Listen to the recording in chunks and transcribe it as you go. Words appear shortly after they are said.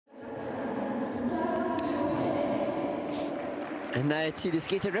And now to the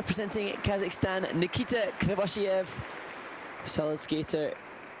skater representing Kazakhstan, Nikita KRIVOSHEYEV. Solid skater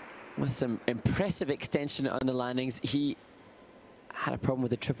with some impressive extension on the landings. He had a problem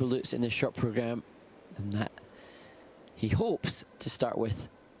with the triple lutz in the short program, and that he hopes to start with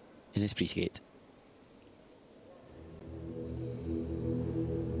in his free skate.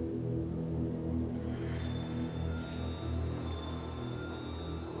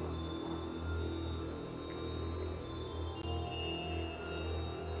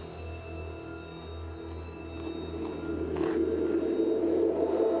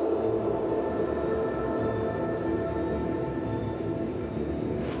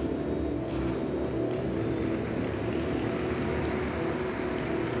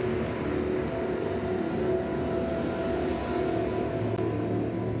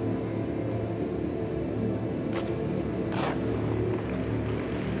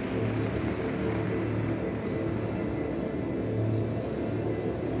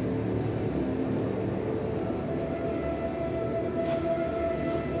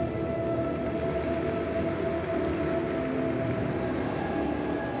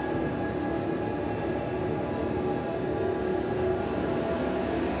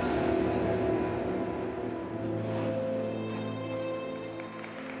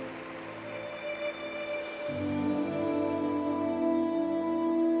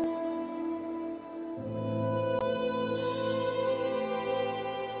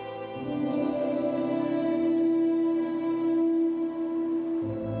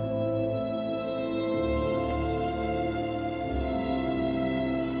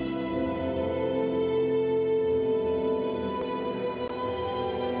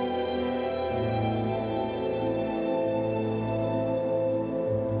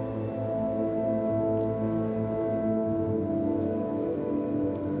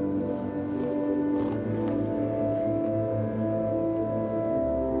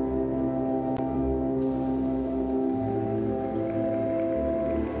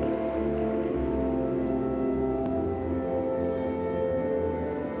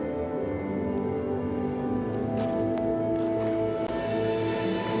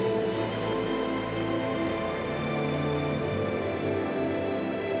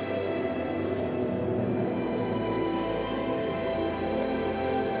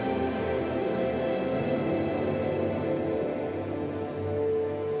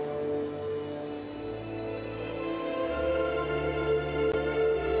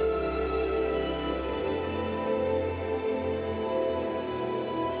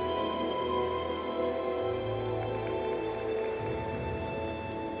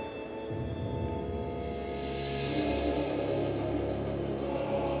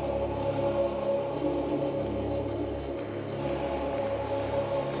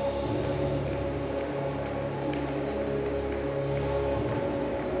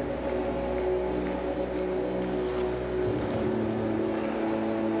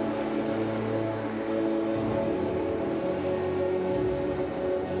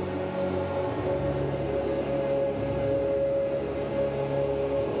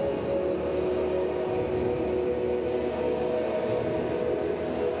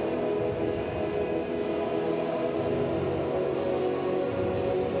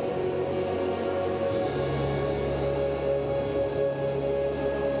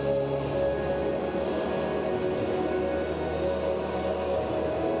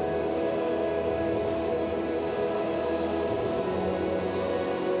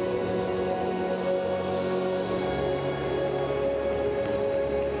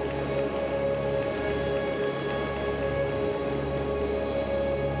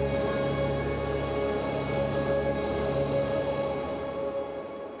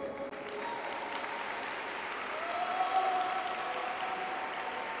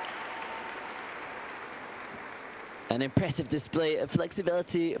 An impressive display of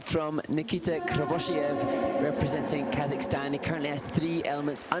flexibility from Nikita KRIVOSHEYEV representing Kazakhstan. He currently has 3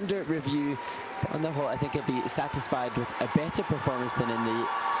 elements under review, but on the whole I think he'll be satisfied with a better performance than in the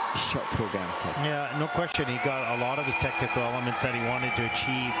short program, Ted. Yeah, no question. He got a lot of his technical elements that he wanted to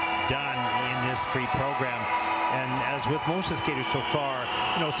achieve done in this free program. And as with most of the skaters so far,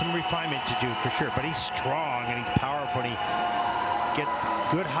 you know, some refinement to do for sure. But he's strong and he's powerful. And he gets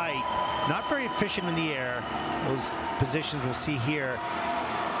good height. Not very efficient in the air. Those positions we'll see here.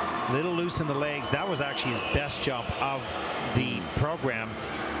 A little loose in the legs. That was actually his best jump of the program.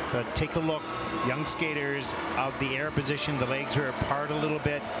 But take a look. Young skaters out the air position. The legs are apart a little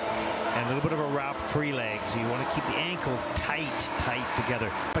bit. And a little bit of a wrap free leg. So you want to keep the ankles tight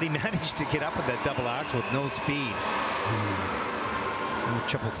together. But he managed to get up with that double axel with no speed. And the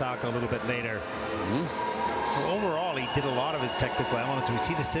triple sock a little bit later. Well, overall, he did a lot of his technical elements. We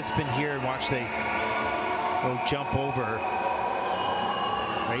see the sit spin here, and watch the little jump over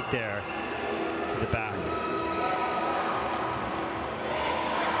right there to the back.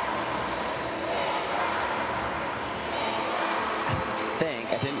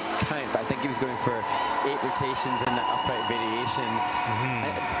 I didn't count, but I think he was going for 8 rotations in that upright variation.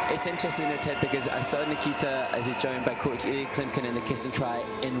 It's interesting there, Ted, because I saw Nikita as he's joined by coach Ilya Klimkin in the Kiss and Cry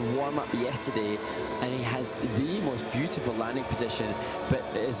in warm-up yesterday, and he has the most beautiful landing position, but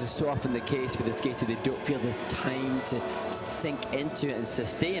as is so often the case with the skater, they don't feel this time to sink into it and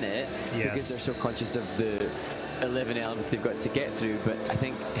sustain it because they're so conscious of the 11 elements they've got to get through. But I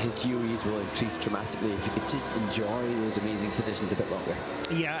think his GOEs will increase dramatically if you could just enjoy those amazing positions a bit longer.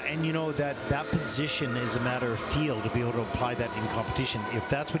 Yeah, and you know that position is a matter of feel to be able to apply that in competition. If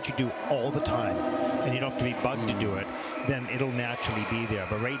that's what you do all the time and you don't have to be bugged to do it, then it'll naturally be there.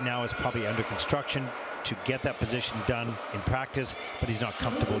 But right now it's probably under construction to get that position done in practice, but he's not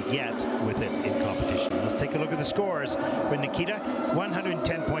comfortable yet with it in competition. Let's take a look at the scores with Nikita.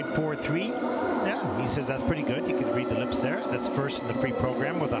 110.43. Yeah, he says that's pretty good. You can read the lips there. That's first in the free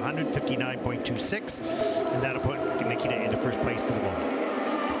program with 159.26, and that'll put Nikita into first place for the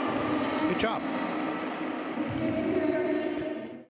moment. Good job.